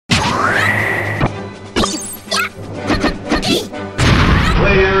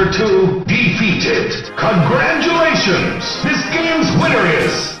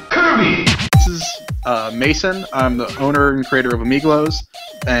Mason. I'm the owner and creator of Amiiglows,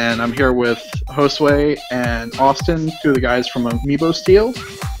 and I'm here with Josue and Austyn, two of the guys from AmiiboSteal,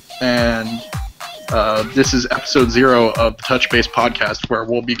 and this is episode 0 of the Touch Base podcast, where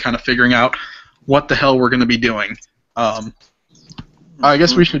we'll be kind of figuring out what the hell we're going to be doing. I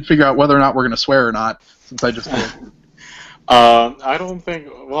guess we should figure out whether or not we're going to swear or not, since I just did. I don't think.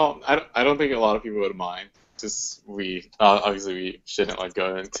 Well, I don't think a lot of people would mind. Just obviously we shouldn't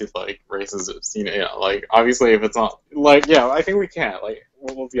go into races of obviously if it's not I think we can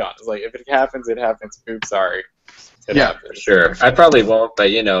we'll be honest, if it happens, it happens. Oops, sorry. It happens. Sure. I probably won't, but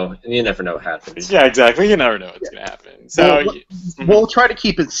you never know what happens. Yeah, exactly. You never know what's gonna happen. So we'll try to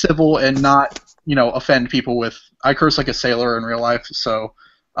keep it civil and not offend people with. I curse like a sailor in real life, so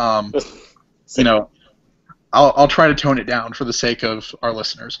I'll try to tone it down for the sake of our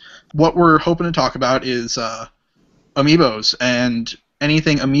listeners. What we're hoping to talk about is Amiibos and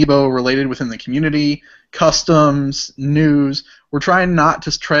anything Amiibo related within the community, customs, news. We're trying not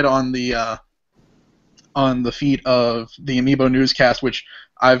to tread on the feet of the Amiibo newscast, which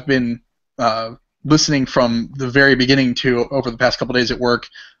I've been listening from the very beginning to over the past couple days at work.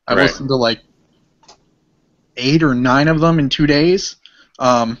 I've listened to 8 or 9 of them in 2 days.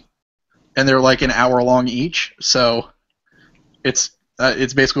 And they're an hour long each, so it's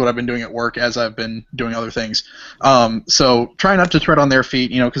basically what I've been doing at work as I've been doing other things. So try not to tread on their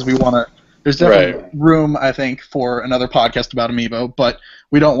feet, because we want to. There's definitely room, I think, for another podcast about Amiibo, but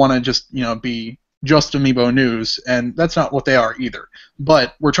we don't want to just be just Amiibo news, and that's not what they are either.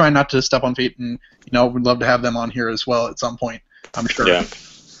 But we're trying not to step on feet, and we'd love to have them on here as well at some point, I'm sure. Yeah.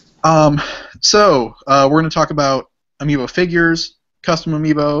 So we're going to talk about Amiibo figures, custom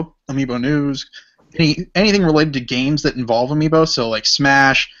Amiibo, Amiibo news, anything related to games that involve Amiibo, so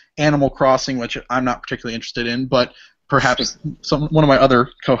Smash, Animal Crossing, which I'm not particularly interested in, but perhaps one of my other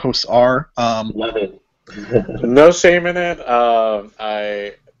co-hosts are. Love it. No shame in it.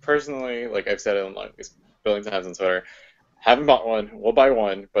 I personally, I've said it on a billion times on Twitter, haven't bought one. We'll buy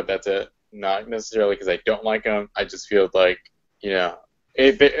one, but that's it. Not necessarily because I don't like them. I just feel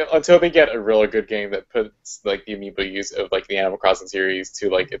until they get a really good game that puts the Amiibo use of the Animal Crossing series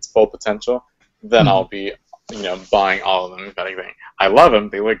to its full potential, then I'll be buying all of them. If anything, I love them;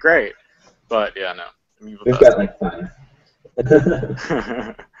 they look great. But yeah, no. Amiibo We've got 5.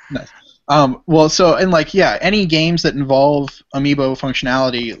 Nice. Well, so any games that involve Amiibo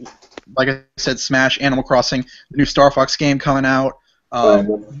functionality, like I said, Smash, Animal Crossing, the new Star Fox game coming out,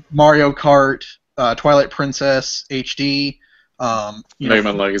 Mario Kart, Twilight Princess HD. Mega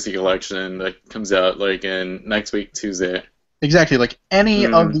Man Legacy Collection that comes out in next week, Tuesday. Exactly, any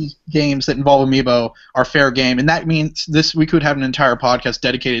of these games that involve Amiibo are fair game, and that means we could have an entire podcast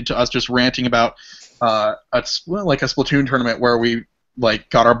dedicated to us just ranting about a Splatoon tournament where we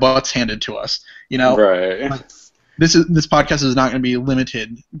got our butts handed to us. Right. This podcast is not going to be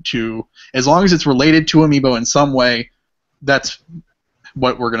limited to, as long as it's related to Amiibo in some way. That's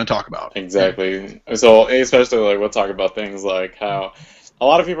what we're going to talk about. Exactly. So especially we'll talk about things like how a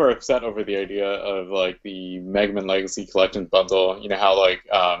lot of people are upset over the idea of the Mega Man Legacy Collection bundle. How a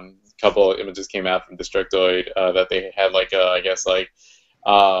couple of images came out from Destructoid that they had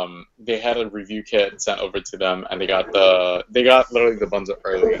they had a review kit sent over to them, and they got literally the bundle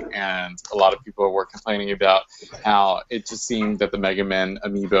early, and a lot of people were complaining about how it just seemed that the Mega Man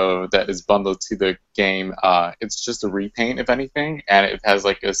Amiibo that is bundled to the game, it's just a repaint, if anything, and it has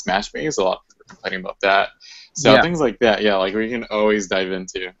a Smash base. A lot of people are complaining about that. So things like that, we can always dive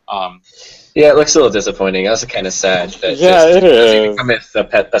into. Yeah, it looks a little disappointing. I was kind of sad that it is. Come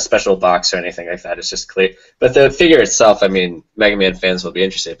with a special box or anything like that. It's just clear. But the figure itself, Mega Man fans will be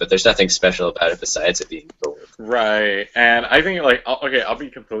interested, but there's nothing special about it besides it being gold. Right, and I think I'll be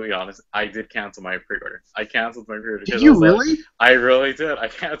completely honest. I did cancel my pre-order. I canceled my pre-order. Did you really? I really did. I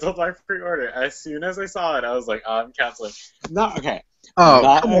canceled my pre-order as soon as I saw it. I was like, I'm canceling. No, okay.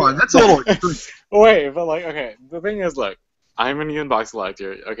 Oh, come on, that's a little extreme. Wait, but okay, the thing is, I'm an unbox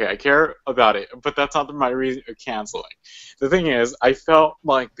collector. Okay, I care about it, but that's not my reason of canceling. The thing is, I felt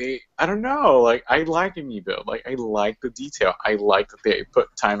I don't know, I like Amiibo. I like the detail. I like that they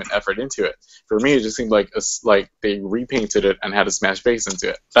put time and effort into it. For me, it just seemed like they repainted it and had a Smash base into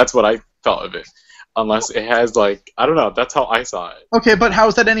it. That's what I felt of it. Unless it has I don't know, that's how I saw it. Okay, but how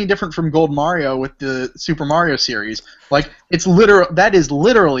is that any different from Gold Mario with the Super Mario series? That is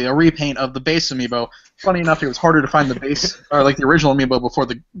literally a repaint of the base Amiibo. Funny enough, it was harder to find the base or the original Amiibo before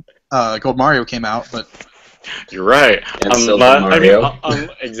the Gold Mario came out, but you're right. Mario.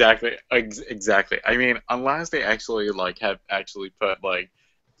 Exactly. Exactly. Unless they actually have actually put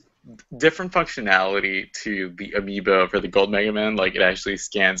different functionality to the amiibo for the Gold Mega Man. Like it actually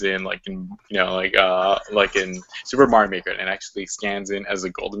scans in, like in like in Super Mario Maker, and it actually scans in as a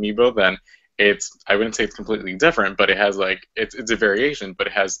Gold Amiibo. Then I wouldn't say it's completely different, but it has like it's a variation, but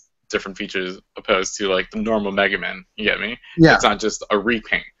it has different features opposed to like the normal Mega Man. You get me? Yeah. It's not just a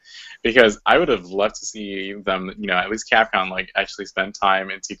repaint. Because I would have loved to see them, at least Capcom, like actually spend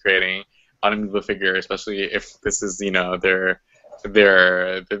time into creating an amiibo figure, especially if this is, their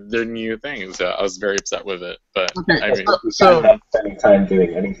new thing. So I was very upset with it. But Okay, I mean, So not spending time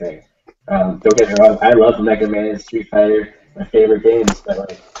doing anything. Don't get me wrong, I love Mega Man and Street Fighter, my favorite games, but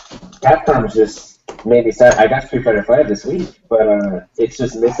like Capcom's just made me sad. I got Street Fighter 5 this week, but it's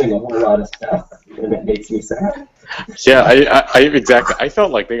just missing a whole lot of stuff, and it makes me sad. yeah, I exactly. I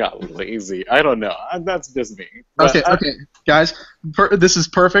felt like they got lazy. I don't know. That's just me. But Okay, guys, this is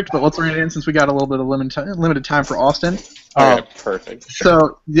perfect. But let's rein it in since we got a little bit of limited time for Austyn. Okay, perfect.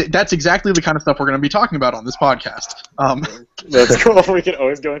 So that's exactly the kind of stuff we're going to be talking about on this podcast. That's cool. We can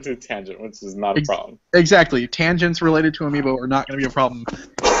always go into a tangent, which is not a problem. Exactly. Tangents related to Amiibo are not going to be a problem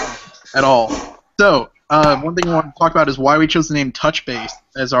at all. So one thing we want to talk about is why we chose the name Touch Base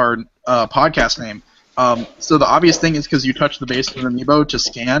as our podcast name. So the obvious thing is because you touch the base of an Amiibo to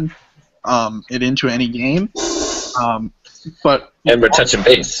scan it into any game. And we're touching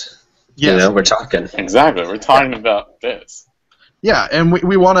base. Yes. We're talking. Exactly. We're talking about this. Yeah, and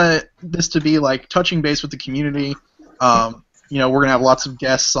we want this to be like touching base with the community. We're going to have lots of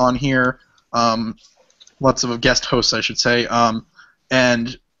guests on here, lots of guest hosts, I should say.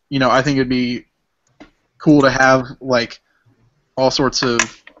 And I think it'd be cool to have like all sorts of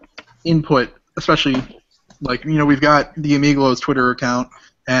input, especially like we've got the Amiiglows Twitter account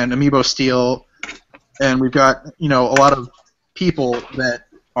and AmiiboSteal, and we've got a lot of people that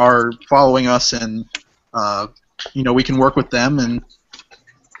are following us, and we can work with them, and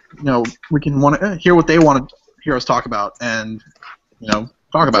we can want to hear what they want to hear us talk about, and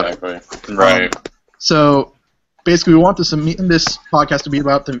talk about it. Right. So basically, we want this podcast to be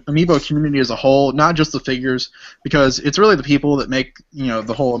about the Amiibo community as a whole, not just the figures, because it's really the people that make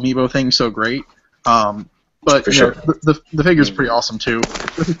the whole Amiibo thing so great. But sure. The figure's pretty awesome too,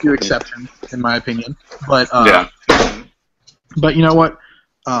 with a few exceptions, in my opinion. But yeah. But you know what?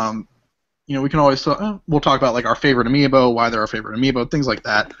 We can always we'll talk about like our favorite Amiibo, why they're our favorite Amiibo, things like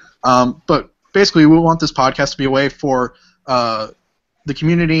that. But basically, we want this podcast to be a way for the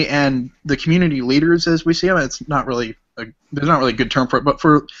community and the community leaders, as we see them. It's not really there's not really a good term for it, but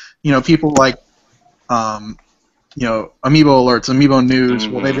for people like Amiibo Alerts, Amiibo News.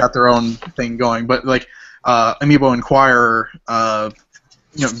 Well, they've got their own thing going, but like Amiibo Inquirer,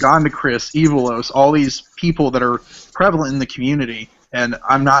 Gonda Chris, Evilos, all these people that are prevalent in the community, and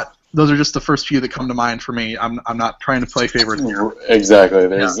those are just the first few that come to mind for me. I'm not trying to play favorites here. Exactly.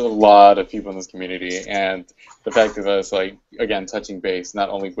 There's a lot of people in this community, and the fact of us, like, again, touching base not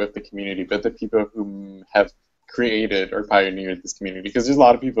only with the community, but the people who have created or pioneered this community. Because there's a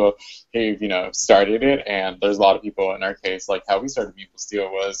lot of people who've, started it, and there's a lot of people, in our case, like how we started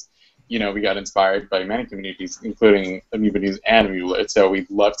AmiiboSteal was, we got inspired by many communities, including Amiibo News and Amiibo. So we'd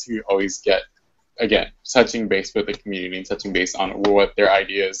love to always get, again, touching base with the community and touching base on what their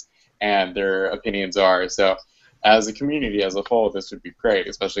ideas and their opinions are. So as a community as a whole, this would be great,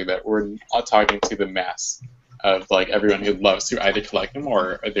 especially that we're not talking to the mass of like everyone who loves to either collect them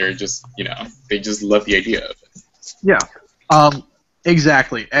or they're just, they just love the idea of it. Yeah,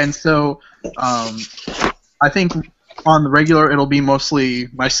 exactly. And so I think on the regular it'll be mostly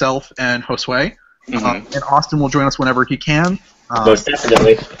myself and Josue, and Austyn will join us whenever he can. Most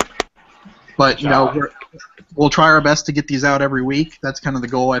definitely. But we'll try our best to get these out every week. That's kind of the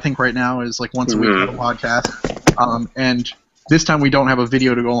goal. I think right now is like once a week for the podcast. And this time we don't have a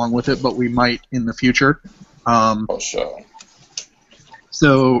video to go along with it, but we might in the future. For sure.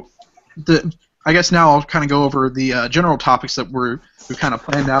 So I guess now I'll kind of go over the general topics that we've kind of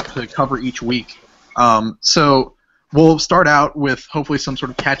planned out to cover each week. So we'll start out with hopefully some sort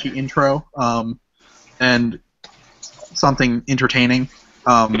of catchy intro and something entertaining.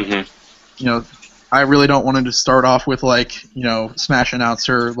 I really don't want to start off with like Smash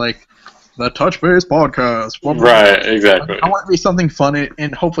Announcer, like the Touch Base Podcast. Right, exactly. I want it to be something fun,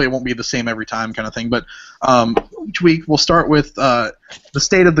 and hopefully it won't be the same every time kind of thing. But each week we'll start with the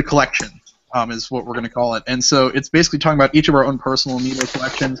state of the collection, is what we're going to call it. And so it's basically talking about each of our own personal Amiibo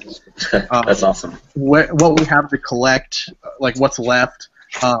collections. That's awesome. What we have to collect, like what's left.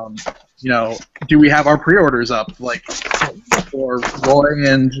 Do we have our pre-orders up, like for Roy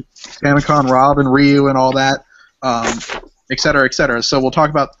and Famicom Rob and Ryu and all that, et cetera, et cetera. So we'll talk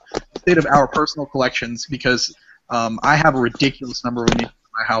about the state of our personal collections because I have a ridiculous number of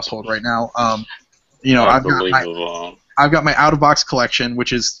my household right now. You know, Unbelievable. I've got my out-of-box collection,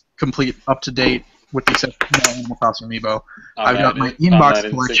 which is complete, up to date, with the exception of my Animal Crossing Amiibo. I've got my in-box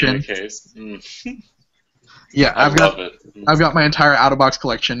collection. Case. Yeah, I love it. I've got my entire out-of-box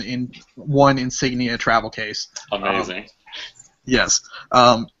collection in one insignia travel case. Amazing. Yes.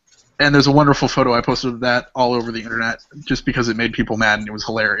 And there's a wonderful photo I posted of that all over the internet just because it made people mad and it was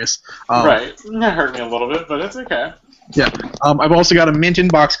hilarious. Right. That hurt me a little bit, but it's okay. Yeah. I've also got a mint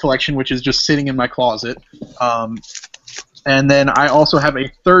in-box collection, which is just sitting in my closet. And then I also have a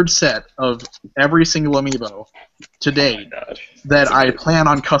third set of every single Amiibo to date that I plan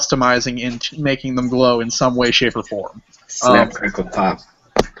on customizing and making them glow in some way, shape, or form. Snap, crackle, pop.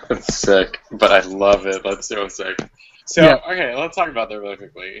 That's sick, but I love it. That's so sick. So, Yeah. Okay, let's talk about that really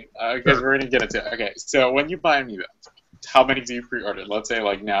quickly, because we're going to get into it. Okay, so when you buy Amiibo, how many do you pre-order? Let's say,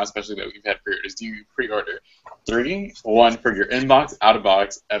 like now, especially that we've had pre-orders, do you pre-order 3, 1 for your in-box,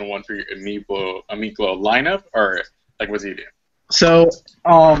 out-of-box, and 1 for your Amiibo lineup, or like what do you do? So,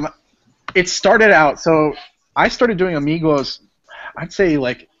 it started out, so I started doing Amiiglows, I'd say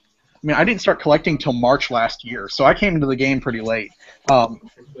like, I mean, I didn't start collecting till March last year, so I came into the game pretty late.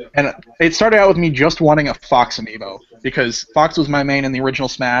 And it started out with me just wanting a Fox Amiibo, because Fox was my main in the original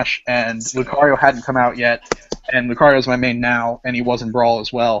Smash, and Lucario hadn't come out yet, and Lucario's my main now, and he was in Brawl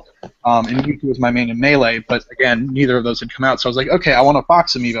as well. And Mewtwo was my main in Melee, but again, neither of those had come out, so I was like, okay, I want a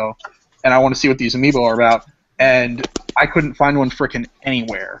Fox Amiibo, and I want to see what these Amiibo are about, and I couldn't find one frickin'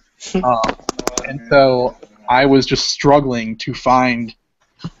 anywhere. And so I was just struggling to find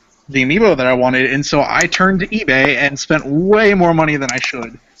the Amiibo that I wanted, and so I turned to eBay and spent way more money than I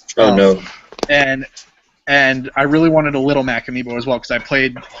should. Oh no. And I really wanted a Little Mac Amiibo as well, because I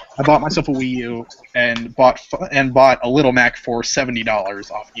bought myself a Wii U and bought a Little Mac for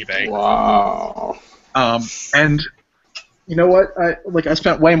 $70 off eBay. Wow. And you know what? I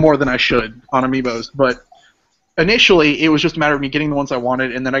spent way more than I should on Amiibos, but initially it was just a matter of me getting the ones I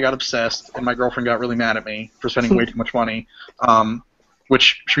wanted, and then I got obsessed, and my girlfriend got really mad at me for spending way too much money.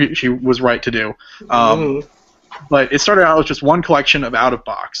 Which she was right to do. But it started out with just one collection of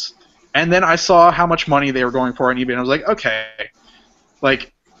out-of-box. And then I saw how much money they were going for on eBay, and I was like, okay.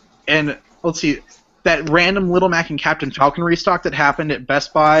 And let's see, that random Little Mac and Captain Falcon restock that happened at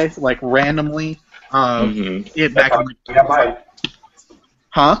Best Buy, like, randomly, it back in I got mine.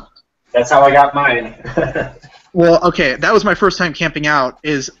 Huh? That's how I got mine. Well, okay, that was my first time camping out,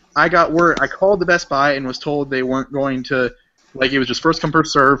 I got word, I called the Best Buy and was told they weren't going to, like, it was just first come,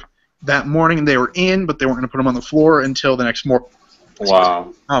 first serve. That morning they were in, but they weren't going to put them on the floor until the next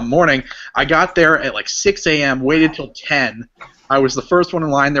morning. I got there at like 6 a.m., waited till 10. I was the first one in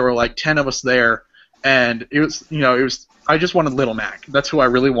line. There were like 10 of us there, and I just wanted Little Mac. That's who I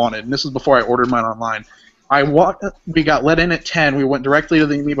really wanted, and this was before I ordered mine online. We got let in at 10. We went directly to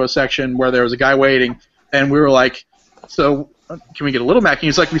the Amiibo section where there was a guy waiting, and we were like, so can we get a Little Mac? And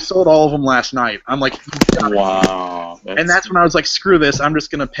he's like, we sold all of them last night. I'm like, wow. And that's when I was like, screw this, I'm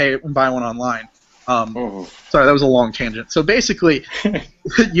just going to pay and buy one online. Sorry, that was a long tangent. So basically,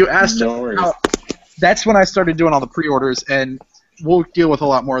 you asked that's when I started doing all the pre-orders, and we'll deal with a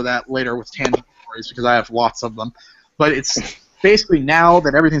lot more of that later with tangent stories because I have lots of them. But it's basically now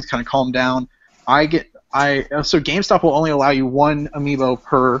that everything's kind of calmed down, so GameStop will only allow you one Amiibo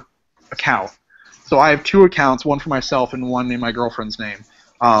per account. So I have 2 accounts, one for myself and one in my girlfriend's name.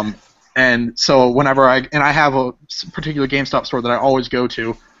 And so whenever I have a particular GameStop store that I always go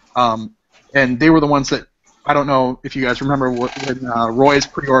to, and they were the ones that, I don't know if you guys remember when Roy's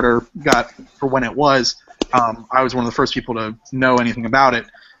pre-order got for when it was, I was one of the first people to know anything about it.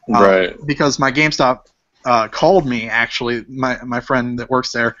 Right. Because my GameStop called me, actually, my friend that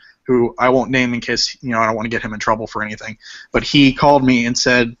works there, who I won't name in case I don't want to get him in trouble for anything, but he called me and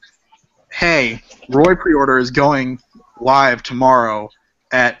said, hey, Roy pre-order is going live tomorrow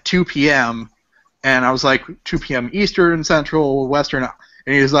at 2 p.m. And I was like, 2 p.m. Eastern, Central, Western,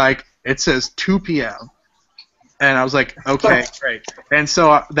 and he was like, it says 2 p.m. And I was like, okay, great. And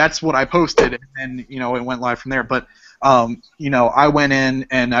so that's what I posted, and it went live from there. But I went in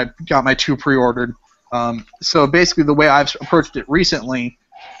and I got my 2 pre-ordered. So basically, the way I've approached it recently,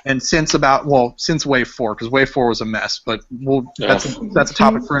 and since Wave 4, because Wave 4 was a mess, but that's a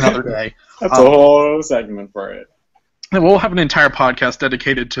topic for another day. That's a whole segment for it. And we'll have an entire podcast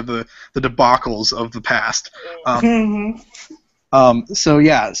dedicated to the debacles of the past.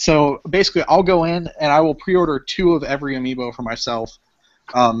 So basically, I'll go in and I will pre-order 2 of every Amiibo for myself,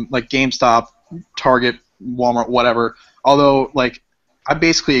 like GameStop, Target, Walmart, whatever. Although, like, I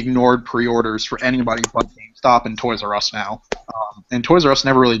basically ignored pre-orders for anybody but GameStop and Toys R Us now. And Toys R Us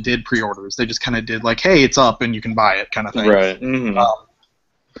never really did pre-orders. They just kind of did like, hey, it's up and you can buy it kind of thing. Right. Mm-hmm.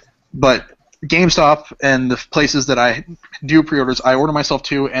 But GameStop and the places that I do pre-orders, I order myself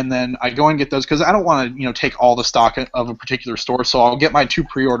to, and then I go and get those because I don't want to, take all the stock of a particular store. So I'll get my 2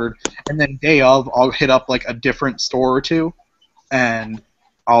 pre-ordered, and then day of, I'll hit up like a different store or two, and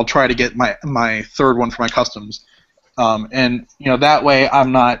I'll try to get my 3rd one for my customs. And that way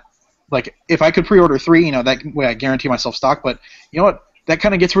I'm not like, if I could pre-order 3, that way I guarantee myself stock. But you know what? That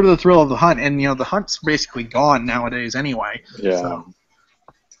kind of gets rid of the thrill of the hunt, and the hunt's basically gone nowadays anyway. Yeah. So,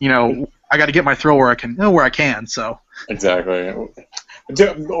 I got to get my thrill where I can. So exactly.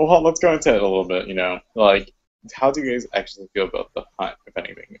 Well, let's go into it a little bit. Like, how do you guys actually feel about the hunt? If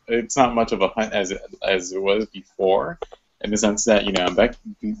anything, it's not much of a hunt as it was before, in the sense that back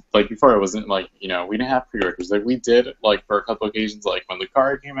like before it wasn't like we didn't have pre-orders. Like we did like for a couple occasions, like when the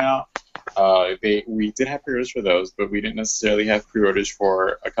card came out, we did have pre-orders for those, but we didn't necessarily have pre-orders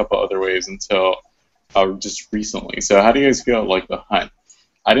for a couple other waves until just recently. So how do you guys feel like the hunt?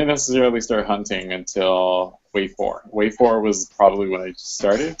 I didn't necessarily start hunting until Wave 4. Wave 4 was probably when I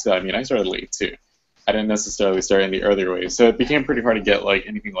started. So, I started late, too. I didn't necessarily start in the earlier waves. So it became pretty hard to get, like,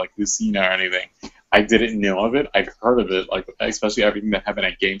 anything like Lucina or anything. I didn't know of it. I've heard of it, like, especially everything that happened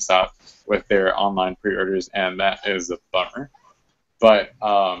at GameStop with their online pre-orders, and that is a bummer. But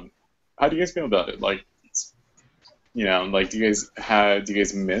how do you guys feel about it? Like, like, do you guys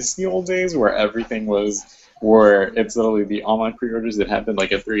miss the old days where everything was... where it's literally the online pre-orders that happened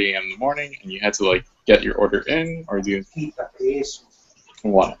like at 3 a.m. in the morning, and you had to like get your order in, or do you?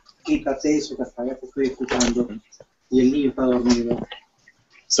 What? So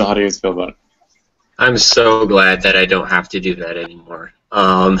how do you guys feel about it? I'm so glad that I don't have to do that anymore.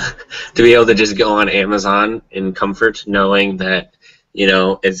 To be able to just go on Amazon in comfort, knowing that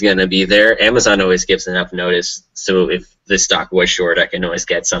it's gonna be there. Amazon always gives enough notice, so if the stock was short, I can always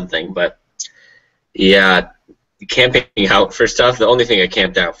get something. But yeah, camping out for stuff. The only thing I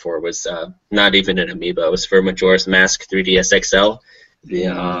camped out for was not even an Amiibo. It was for Majora's Mask 3DS XL.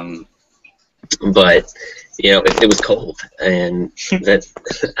 But it was cold, and that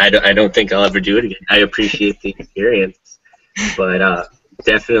I don't think I'll ever do it again. I appreciate the experience, but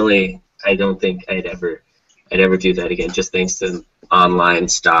definitely I don't think I'd ever do that again. Just thanks to online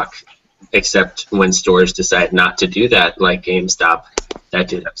stock, except when stores decide not to do that, like GameStop. That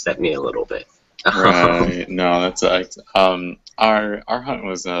did upset me a little bit. Right. No, that's our hunt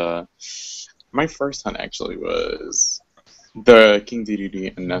was my first hunt actually was the King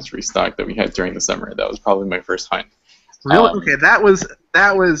DDD and Nest restock that we had during the summer. That was probably my first hunt. Really? Okay, that was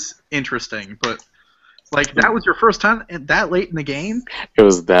interesting, but like that was your first hunt that late in the game? It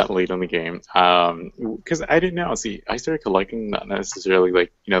was that late in the game. Because I didn't know. See, I started collecting, not necessarily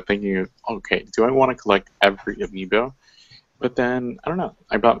like thinking, okay, do I want to collect every Amiibo? But then, I don't know,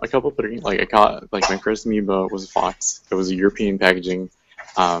 I bought a couple of like, I got, like, my first Amiibo was Fox. It was a European packaging.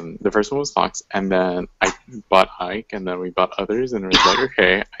 The first one was Fox, and then I bought Ike, and then we bought others, and it was like,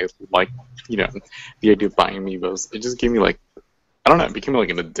 okay, I like, the idea of buying Amiibos. It just gave me, like, I don't know, it became like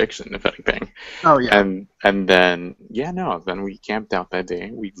an addiction, if anything. Oh, yeah. And then, then we camped out that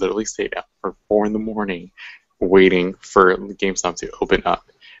day. We literally stayed out for 4 in the morning waiting for GameStop to open up.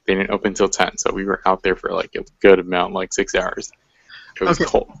 They didn't open until 10, so we were out there for like a good amount, like 6 hours. It was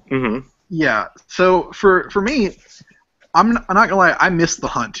cold. Mm-hmm. Yeah. So for me, I'm not gonna lie, I missed the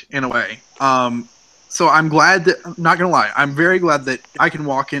hunt in a way. So I'm glad that I'm not gonna lie, I'm very glad that I can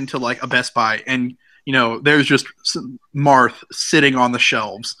walk into like a Best Buy and there's just Marth sitting on the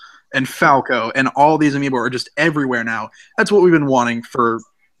shelves and Falco and all these Amiibo are just everywhere now. That's what we've been wanting for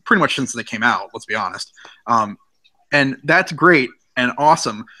pretty much since they came out. Let's be honest. And that's great and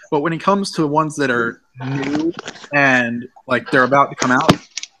awesome, but when it comes to ones that are new and like they're about to come out,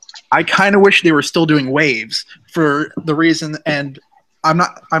 I kind of wish they were still doing waves for the reason, and I'm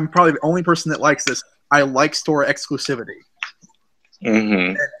probably the only person that likes this. I like store exclusivity.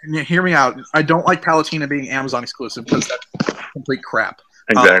 Mm-hmm. And hear me out. I don't like Palutena being Amazon exclusive because that's complete crap.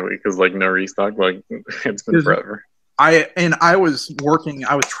 Exactly, because like no restock, like it's been forever. I was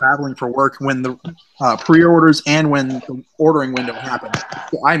traveling for work when the pre-orders and when the ordering window happened.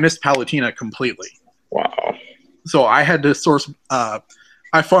 So I missed Palutena completely. Wow. So I had to source. I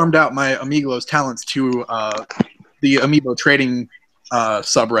farmed out my Amiiglow's talents to the Amiibo trading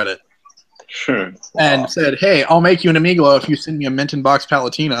subreddit. Sure. And said, "Hey, I'll make you an Amiiglow if you send me a mint in box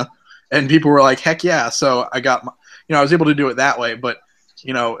Palutena." And people were like, "Heck yeah!" So I got, I was able to do it that way, but.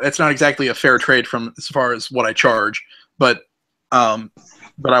 It's not exactly a fair trade from as far as what I charge, but I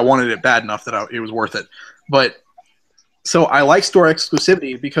wanted it bad enough that it was worth it. But so I like store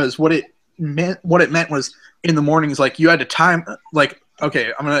exclusivity because what it meant was in the mornings, like you had to time, like,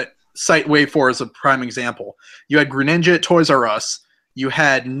 okay, I'm going to cite Wave 4 as a prime example. You had Greninja at Toys R Us, you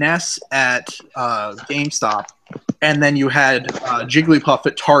had Ness at GameStop, and then you had Jigglypuff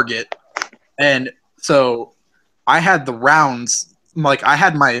at Target. And so I had the rounds, like I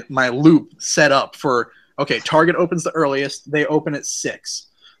had my loop set up for, okay, Target opens the earliest, they open at 6.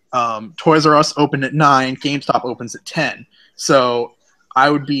 Toys R Us open at 9, GameStop opens at 10. So I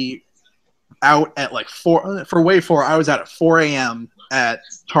would be out at like 4, for Wave 4, I was out at 4 a.m. at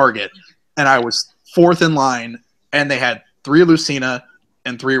Target, and I was 4th in line, and they had 3 Lucina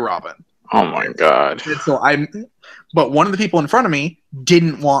and 3 Robin. Oh my god. And so but one of the people in front of me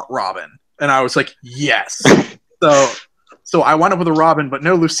didn't want Robin, and I was like, yes. So I wound up with a Robin, but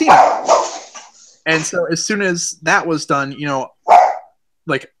no Lucina. And so as soon as that was done, you know,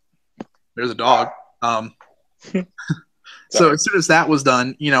 like, there's a dog. So as soon as that was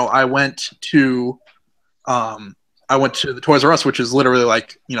done, you know, I went to the Toys R Us, which is literally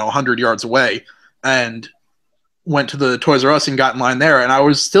like, you know, 100 yards away, and went to the Toys R Us and got in line there, and I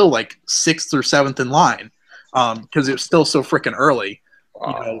was still like 6th or 7th in line because it was still so freaking early.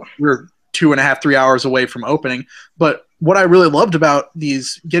 You know, we were 2.5, 3 hours away from opening. But what I really loved about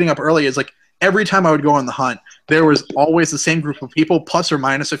these getting up early is like every time I would go on the hunt, there was always the same group of people, plus or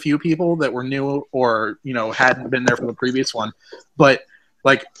minus a few people that were new or, you know, hadn't been there for the previous one. But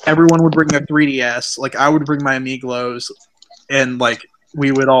like everyone would bring their 3DS, like I would bring my Amiiglows, and like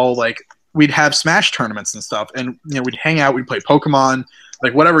we would all like, we'd have Smash tournaments and stuff, and you know, we'd hang out, we'd play Pokemon,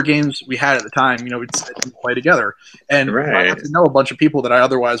 like whatever games we had at the time, you know, we'd sit and play together. And I got to know a bunch of people that I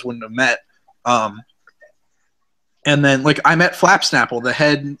otherwise wouldn't have met. And then like I met Flapsnapple, the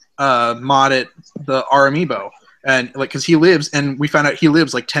head mod at our Amiibo, and like because he lives, and we found out he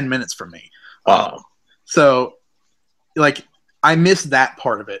lives like 10 minutes from me. So like I miss that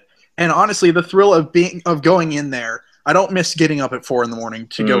part of it. And honestly, the thrill of going in there, I don't miss getting up at 4 in the morning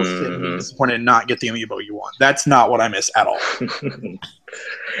to go sit and be disappointed and not get the Amiibo you want. That's not what I miss at all.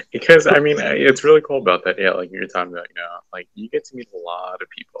 Because I mean, it's really cool about that. Yeah, like you're talking about, you know, like you get to meet a lot of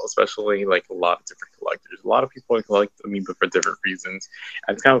people, especially like a lot of different collectors. A lot of people collect Amiibo for different reasons,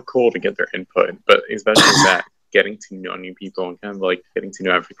 and it's kind of cool to get their input. But especially that, getting to know new people and kind of like getting to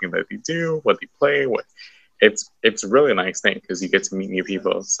know everything that they do, what they play, it's really a nice thing because you get to meet new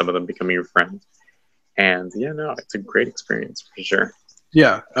people. Some of them become your friends. And yeah, no, it's a great experience for sure.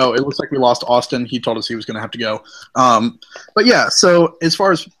 Yeah. Oh, it looks like we lost Austyn. He told us he was going to have to go. But yeah, so as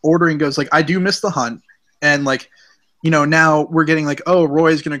far as ordering goes, like I do miss the hunt, and like, you know, now we're getting like, oh,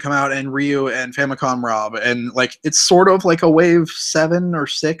 Roy's going to come out, and Ryu and Famicom Rob, and like it's sort of like a wave 7 or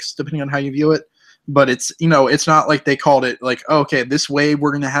 6, depending on how you view it. But it's, you know, it's not like they called it like, oh, okay, this wave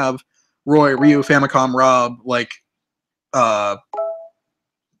we're going to have Roy, Ryu, Famicom Rob, like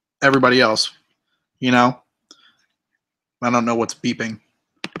everybody else. You know? I don't know what's beeping.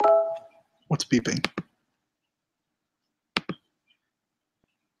 What's beeping?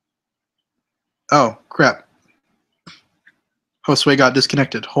 Oh, crap. Josue got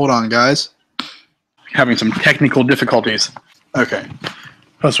disconnected. Hold on, guys. Having some technical difficulties. Okay.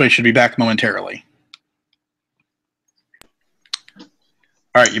 Josue should be back momentarily. All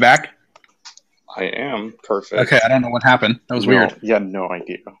right, you back? I am. Perfect. Okay, I don't know what happened. That was weird. Yeah, no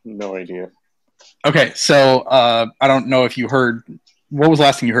idea. No idea. Okay, so I don't know if you heard. What was the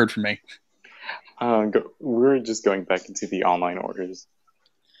last thing you heard from me? We're just going back into the online orders.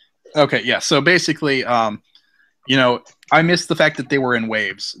 Okay, yeah. So basically, you know, I missed the fact that they were in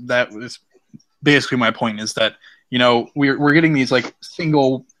waves. That was basically my point. Is that, you know, we're getting these like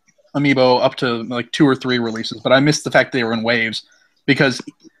single Amiibo up to like 2 or 3 releases, but I missed the fact they were in waves because,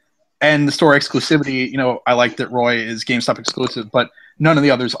 and the store exclusivity. You know, I like that Roy is GameStop exclusive, but none of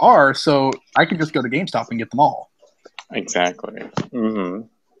the others are, so I can just go to GameStop and get them all. Exactly. Mm-hmm.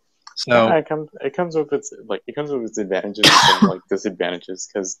 So yeah, it comes with its advantages and like disadvantages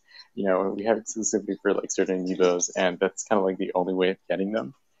because, you know, we have exclusivity for like certain Amiibos, and that's kind of like the only way of getting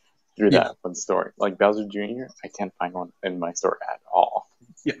them through that one store. Like Bowser Jr., I can't find one in my store at all.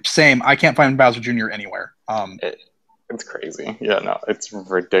 Yeah, same. I can't find Bowser Jr. anywhere. It's crazy. Yeah, no, it's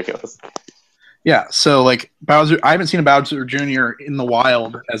ridiculous. Yeah, so like Bowser, I haven't seen a Bowser Jr. in the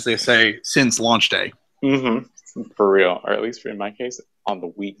wild, as they say, since launch day. Mm-hmm. For real, or at least in my case, on the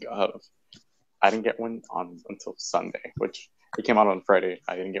week of. I didn't get one until Sunday, which it came out on Friday.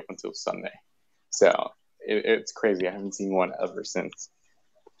 I didn't get one until Sunday, so it's crazy. I haven't seen one ever since.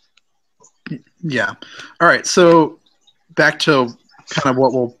 Yeah. All right, so back to kind of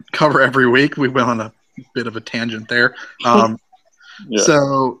what we'll cover every week. We went on a bit of a tangent there. Yeah.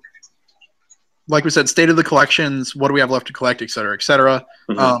 So, like we said, state of the collections, what do we have left to collect, et cetera, et cetera.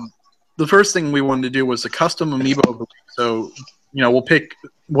 Mm-hmm. The first thing we wanted to do was a custom Amiibo of the week. So, you know, we'll pick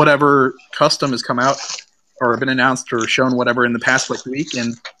whatever custom has come out or been announced or shown whatever in the past like week,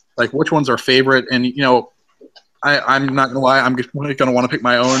 and like which one's our favorite. And I'm not gonna lie, I'm gonna want to pick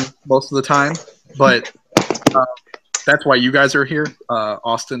my own most of the time, but that's why you guys are here,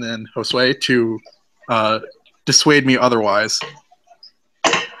 Austyn and Josue, to dissuade me otherwise.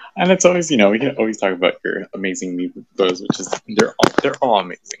 And it's always, we can always talk about your amazing Amiibos, which is they're all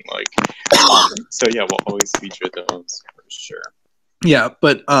amazing. Like, so yeah, we'll always feature those for sure. Yeah,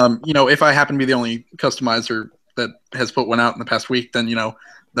 but if I happen to be the only customizer that has put one out in the past week, then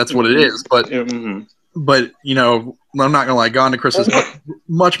that's what it is. But but I'm not gonna lie, Gonda is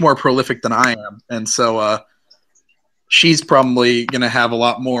much more prolific than I am, and so she's probably gonna have a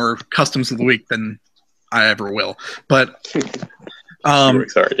lot more customs of the week than I ever will. But she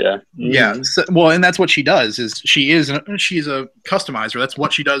works hard, yeah. Yeah. So, and that's what she does. She's a customizer. That's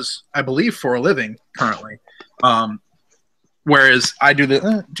what she does, I believe, for a living currently. Whereas I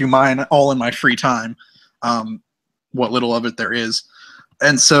do mine all in my free time, what little of it there is.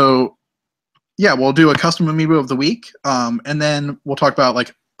 And so, yeah, we'll do a custom Amiibo of the week, and then we'll talk about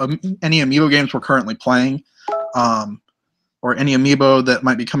like any Amiibo games we're currently playing, or any Amiibo that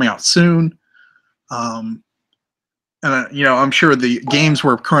might be coming out soon. And I'm sure the games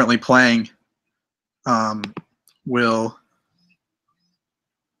we're currently playing will.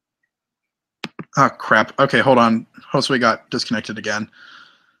 Oh crap! Okay, hold on. Josue got disconnected again.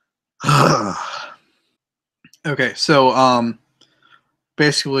 Okay, so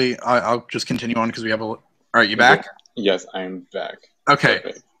basically, I'll just continue on because we have a. All right, you back? Yes, I'm back. Okay,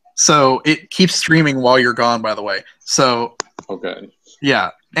 Perfect. So it keeps streaming while you're gone. By the way, so. Okay.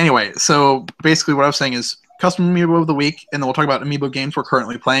 Yeah. Anyway, so basically, what I was saying is custom Amiibo of the week, and then we'll talk about Amiibo games we're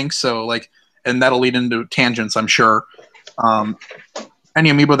currently playing. So and that'll lead into tangents, I'm sure. Any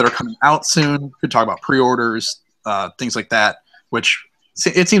Amiibo that are coming out soon. Could talk about pre-orders, things like that. Which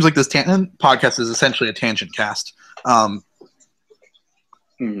it seems like this podcast is essentially a tangent cast. But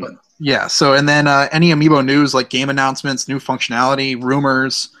yeah. So and then any Amiibo news like game announcements, new functionality,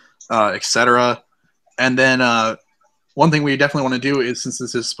 rumors, etc. And then one thing we definitely want to do is, since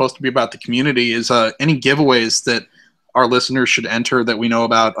this is supposed to be about the community, is any giveaways that our listeners should enter that we know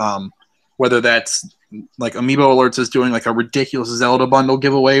about, whether that's like Amiibo Alerts is doing like a ridiculous Zelda bundle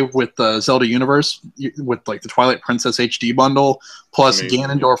giveaway with the Zelda universe, with like the Twilight Princess HD bundle, plus Amazing.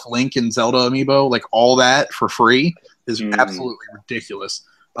 Ganondorf, Link, and Zelda Amiibo, like all that for free is absolutely ridiculous.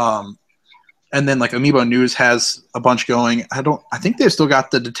 And then like Amiibo News has a bunch going. I think they've still got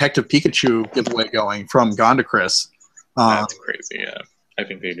the Detective Pikachu giveaway going from Gonda Chris. That's crazy, yeah. I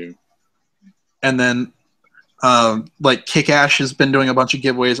think they do. And then, like Kick Ash has been doing a bunch of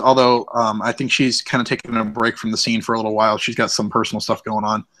giveaways, although I think she's kind of taking a break from the scene for a little while. She's got some personal stuff going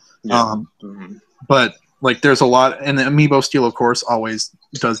on. Yeah. But like, there's a lot, and the AmiiboSteal, of course, always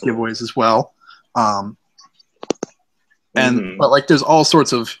does giveaways as well. But like, there's all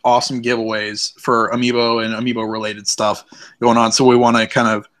sorts of awesome giveaways for Amiibo and Amiibo related stuff going on. So we want to kind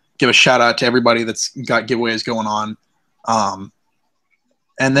of give a shout out to everybody that's got giveaways going on.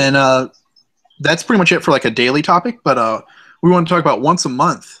 And then that's pretty much it for like a daily topic, but we want to talk about once a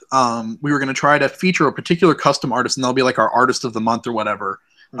month. We were going to try to feature a particular custom artist, and they'll be like our artist of the month or whatever.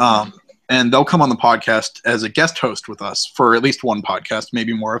 And they'll come on the podcast as a guest host with us for at least one podcast,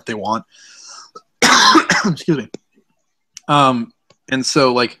 maybe more if they want. Excuse me. And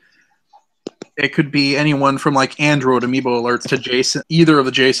so like it could be anyone from like Android Amiibo Alerts to Jason, either of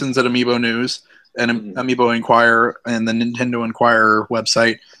the Jasons at Amiibo News and Amiibo Inquirer and the Nintendo Inquirer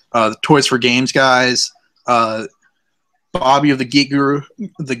website, the Toys for Games guys, Bobby of the Geek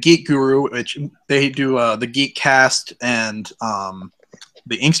Guru, which they do the Geek Cast and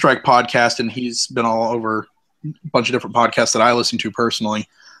the Ink Strike podcast, and he's been all over a bunch of different podcasts that I listen to personally.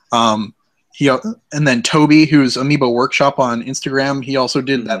 And then Toby, who's Amiibo Workshop on Instagram, he also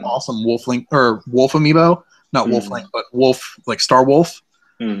did that awesome Wolf Amiibo, not Wolf Link, but Wolf, like Star Wolf,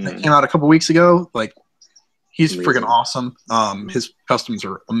 that came out a couple weeks ago. Like, he's freaking awesome. His customs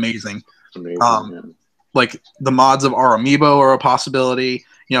are amazing. Like the mods of our Amiibo are a possibility.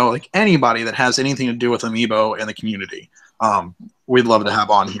 Like anybody that has anything to do with Amiibo and the community, we'd love to have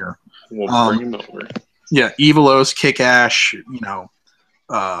on here. We'll bring him over. Yeah, Evilos, Kick Ash,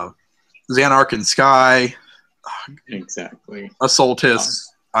 Xanark and Sky. Exactly. Assaultus.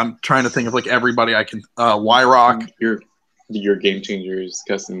 I'm trying to think of like everybody I can. Y-Rock. Your Game Changers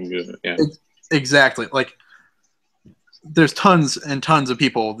custom. Yeah. Exactly. Like, there's tons and tons of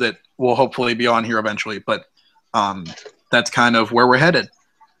people that will hopefully be on here eventually, but that's kind of where we're headed.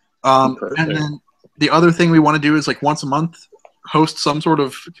 And then the other thing we want to do is like once a month host some sort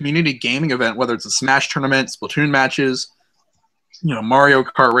of community gaming event, whether it's a Smash tournament, Splatoon matches, Mario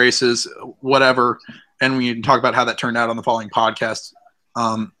Kart races, whatever. and we can talk about how that turned out on the following podcast.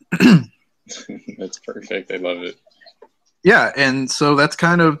 That's perfect. I love it. Yeah, and so that's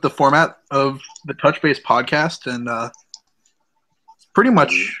kind of the format of the Touch Base podcast, and pretty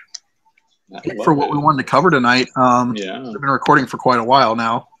much for what we wanted to cover tonight. Yeah. We've been recording for quite a while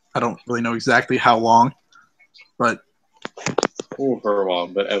now. I don't really know exactly how long, but for a while.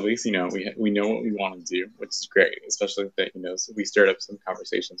 But at least we know what we want to do, which is great. Especially that so we stirred up some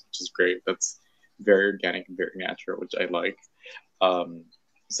conversations, which is great. That's very organic and very natural, which I like.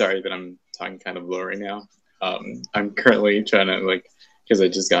 Sorry that I'm talking kind of low right now. I'm currently trying to because I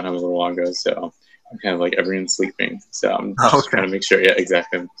just got home a little while ago, so I'm kind of everyone's sleeping, so I'm just trying to make sure. Yeah,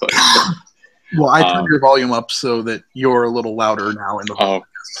 exactly. Well, I turned your volume up so that you're a little louder now in the podcast.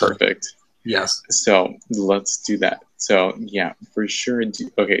 Perfect. Yes. So let's do that. So yeah, for sure.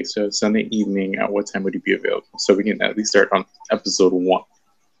 Okay, so Sunday evening, at what time would you be available? So we can at least start on episode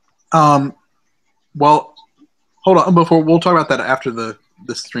 1. Well, hold on. Before we'll talk about that after the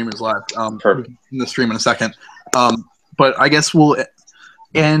stream is live. Perfect. In the stream in a second. But I guess we'll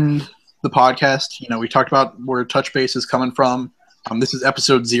end the podcast. We talked about where Touch Base is coming from. This is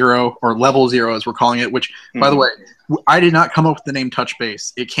episode 0 or level 0 as we're calling it, which, by the way, I did not come up with the name Touch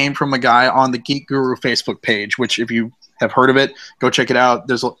Base. It came from a guy on the Geek Guru Facebook page, which if you have heard of it, go check it out.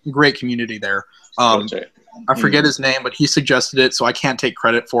 There's a great community there. I forget his name, but he suggested it, so I can't take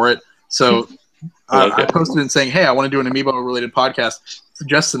credit for it. So I posted it saying, hey, I want to do an Amiibo-related podcast.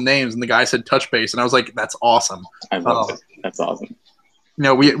 Suggest some names, and the guy said Touch Base, and I was like, that's awesome. I love it. That's awesome.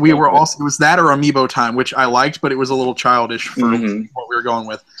 We were also, it was that or Amiibo time, which I liked, but it was a little childish for what we were going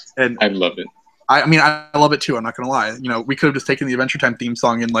with. And I love it. I mean, I love it too. I'm not gonna lie. We could have just taken the Adventure Time theme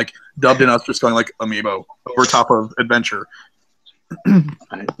song and dubbed in us just going Amiibo over top of Adventure.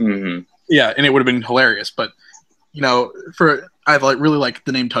 Yeah, and it would have been hilarious. But I really like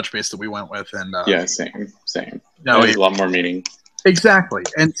the name Touch Base that we went with, and yeah, same. There's a lot more meaning. Exactly,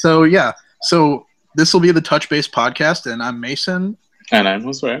 and so so this will be the Touch Base podcast, and I'm Mason. And I'm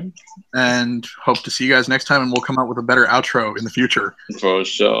Josue. And hope to see you guys next time, and we'll come out with a better outro in the future. For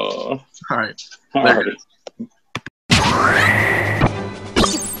sure. All right. All right.